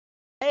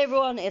Hey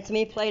everyone, it's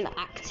me playing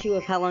Act 2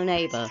 of Hello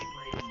Neighbor.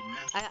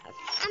 And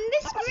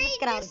the screen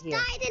just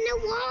died in the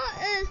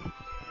water.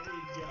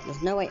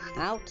 There's no way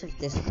out of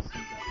this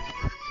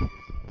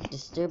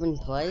disturbing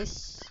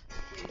place.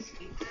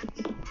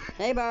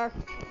 Neighbor,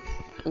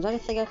 is there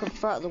anything I can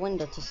throw out the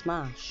window to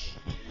smash?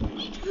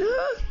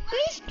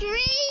 My screen!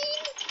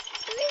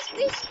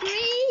 My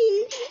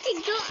screen!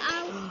 It got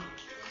out.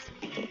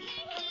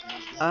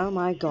 Oh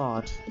my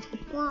god.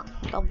 What?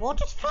 The wall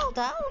just fell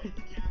down.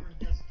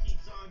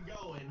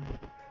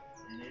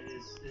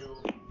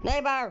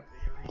 Neighbor,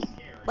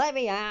 let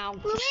me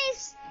out.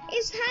 Lewis,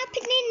 it's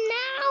happening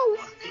now.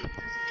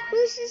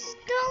 Lewis is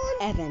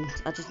done. Evan,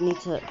 I just need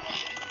to...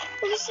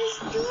 Lewis is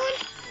done.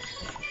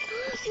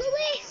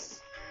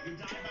 Lewis.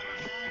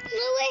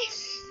 Lewis.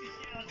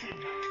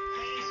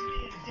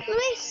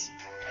 Lewis.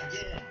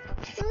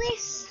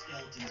 Lewis.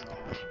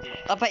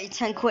 I bet you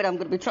 10 quid I'm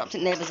going to be trapped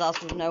in neighbour's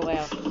house with no way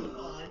out.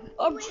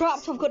 I'm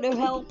trapped, I've got no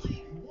help.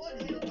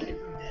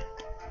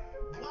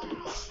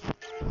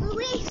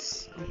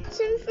 Lewis,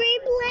 some free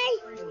play.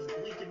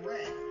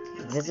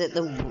 Visit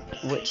the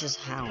witch's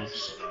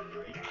house.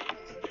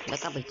 That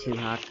can't be too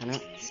hard, can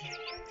it?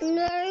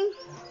 No.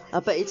 I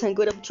bet you 10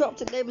 quid I'm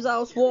trapped in neighbour's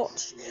house.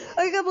 Watch.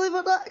 I can't believe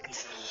it,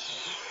 Act.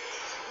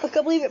 I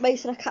can't believe it,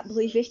 Mason. I can't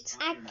believe it.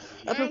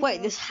 I've been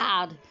waiting this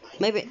hard.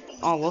 Maybe.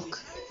 Oh look.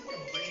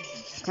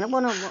 I kind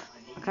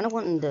of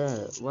want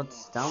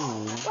what's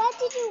down there. What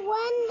did you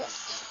want?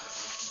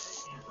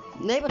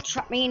 Neighbour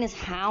trapped me in his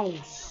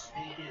house.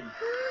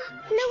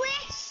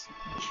 Lewis.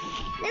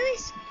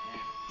 Lewis.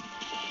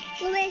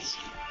 Lewis.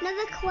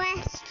 Another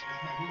quest.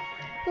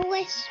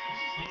 Lewis.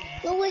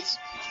 Lewis.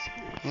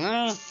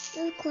 Another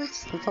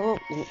quest.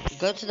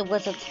 Go to the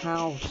wizard's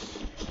house.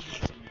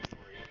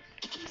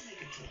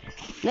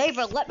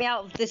 Neighbour, let me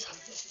out of this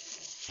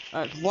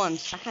at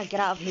once. I can't get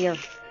out of here.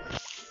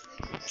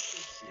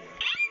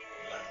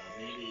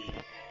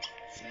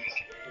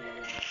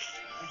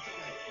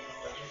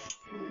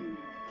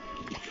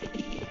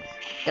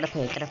 Get up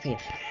here, get up here.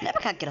 Never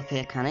can't get up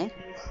here, can he?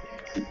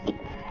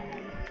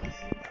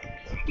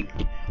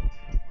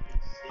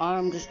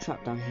 I'm just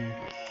trapped down here.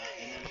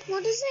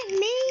 What does it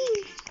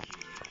mean?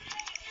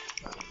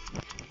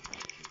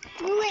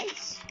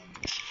 Lewis.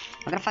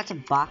 I'm gonna find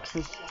some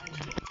boxes.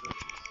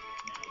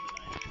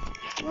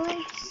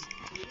 Lewis.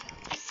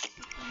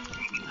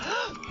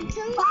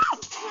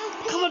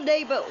 Come on,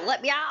 neighbour,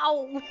 let me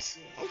out! It's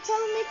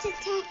telling me to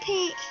tap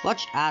it.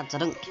 Watch ads, I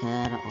don't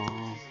care at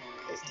all.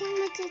 It's telling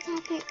me to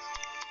tap it.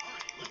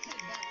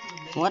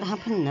 What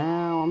happened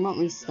now? I'm not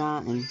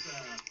restarting.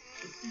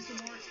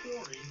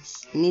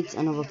 Needs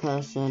another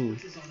person.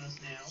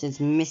 Since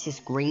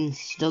Mrs. Green's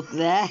stuck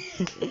there. I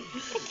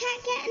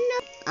can't get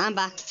enough. I'm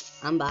back.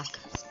 I'm back.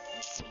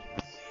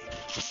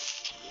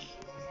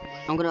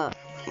 I'm gonna...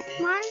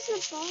 Why is the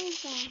ball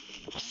there?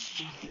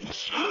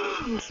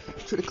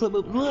 Try to climb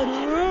up the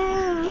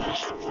ladder.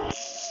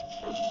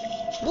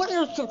 What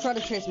are you trying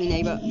to chase me,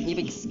 neighbour? You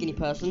big skinny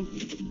person.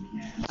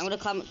 I'm gonna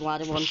climb up the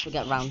ladder once we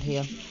get round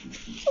here.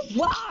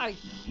 Why?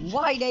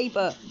 Why,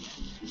 neighbour?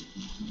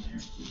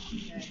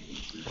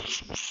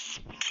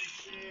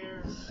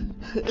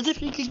 As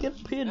if you can get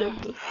up here,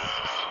 neighbour.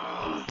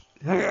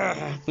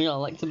 We all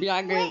like to be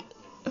angry.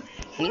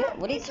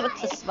 What are you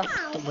supposed to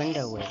smash the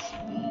window with?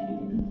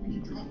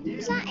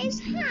 Is that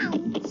his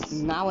house?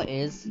 Now it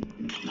is.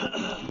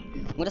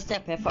 I'm gonna stay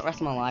up here for the rest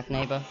of my life,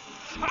 neighbour.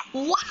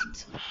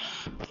 What?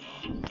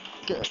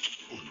 Good.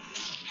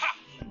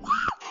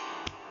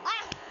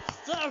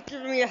 Stop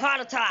giving me a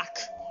heart attack!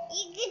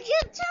 You can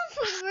jump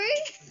off the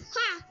roof.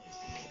 Ha!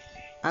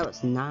 Oh,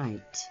 it's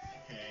night.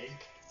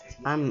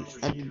 I'm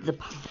at the...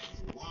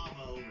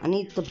 I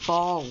need the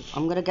ball.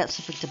 I'm gonna get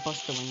something to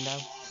bust the window.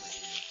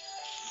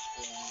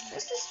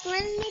 Does the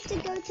screen need to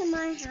go to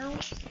my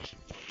house?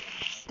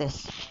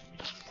 This.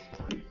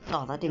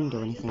 Oh, that didn't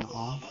do anything at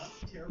all.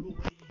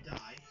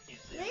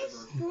 This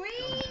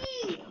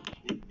screen!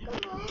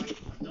 Come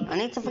on. I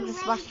need something to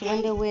smash the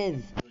window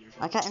with.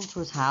 I got into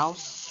his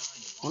house.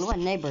 I wonder what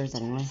neighbour is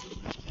anyway.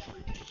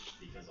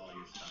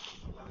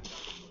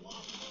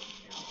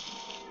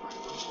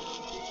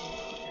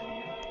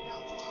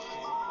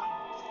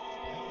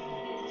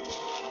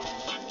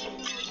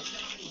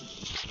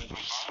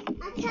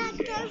 I can't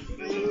go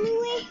through,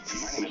 Lewis.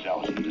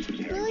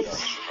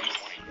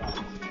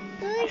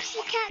 Lewis,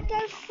 you can't go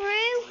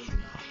through.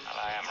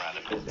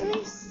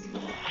 Lewis,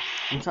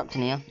 I'm trapped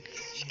in here.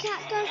 you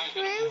can't go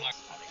through.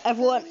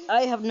 Everyone,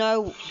 I have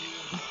no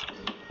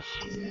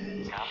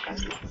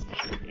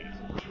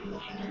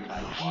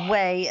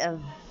way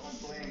of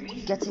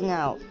getting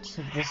out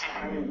of this.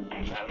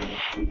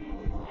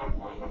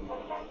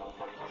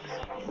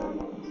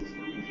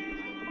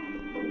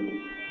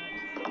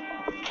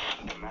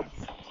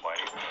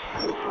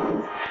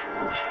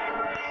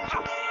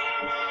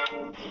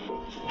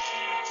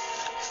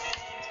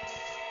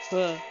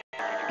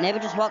 Neighbour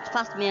just walks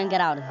past me and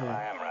get out of here.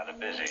 I am rather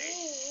busy.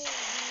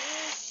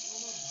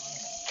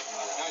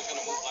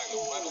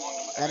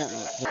 I don't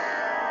know.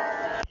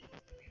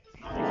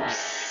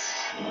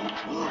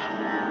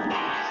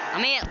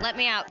 I'm here. Let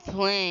me out,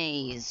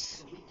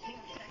 please.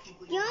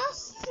 You're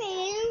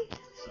saying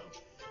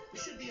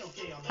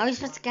How are you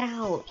supposed to get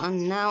out?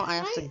 And now I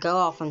have to go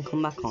off and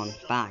come back on.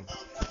 Bye.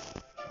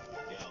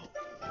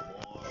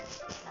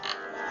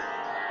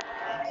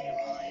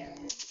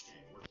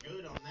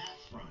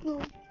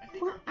 well,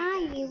 what are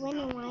you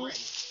anyway? I'm going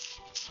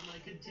to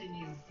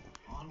continue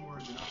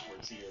onwards and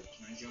upwards here.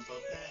 Can I jump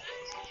up that?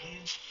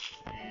 Yes,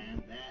 I can.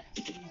 And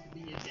that seems to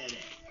be a dead end.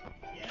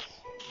 Yes?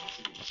 Yes,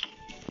 it is.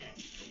 Okay,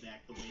 go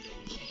back the way that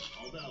we came.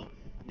 Although,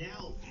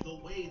 now the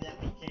way that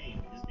we came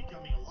is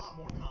becoming a lot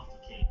more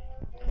complicated.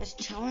 It's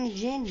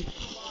challenging. A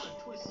lot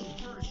of twists and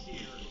turns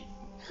here.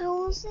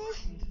 How was it?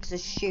 It's the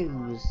shoes.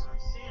 Our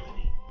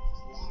sanity is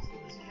lost in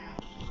this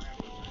cavern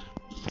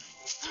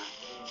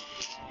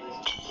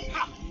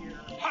forever.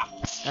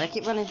 Gotta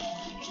keep running.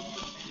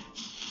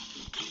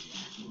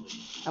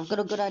 I've got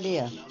a good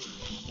idea.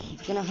 I'm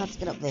gonna have to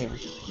get up there.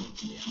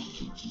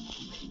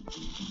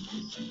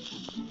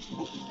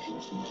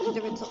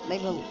 Do it till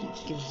Mabel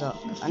gives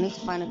up. I need to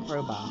find a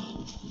crowbar.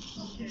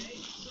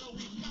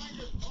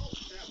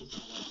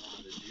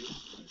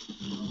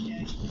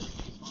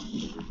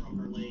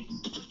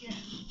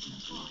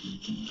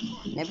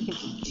 Maybe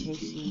keeps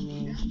chasing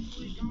me.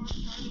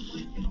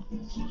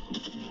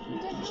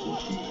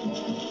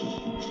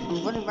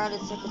 I'm running around in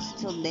circles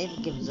until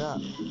David gives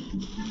up.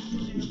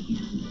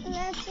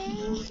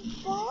 Legends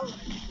book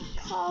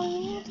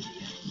called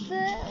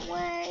The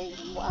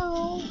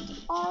World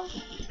of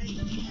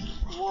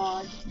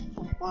What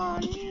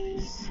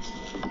Ones.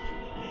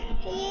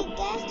 Here,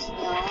 get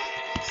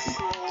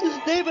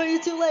your David,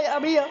 you're too late.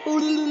 I'm here.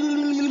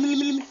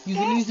 You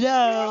can lose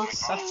now.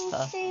 Yes,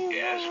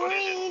 what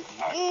is it?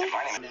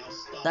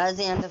 That is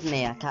the end of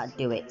me. I can't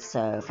do it.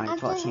 So thanks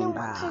for watching. I don't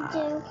know what to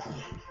Bye.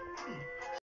 do.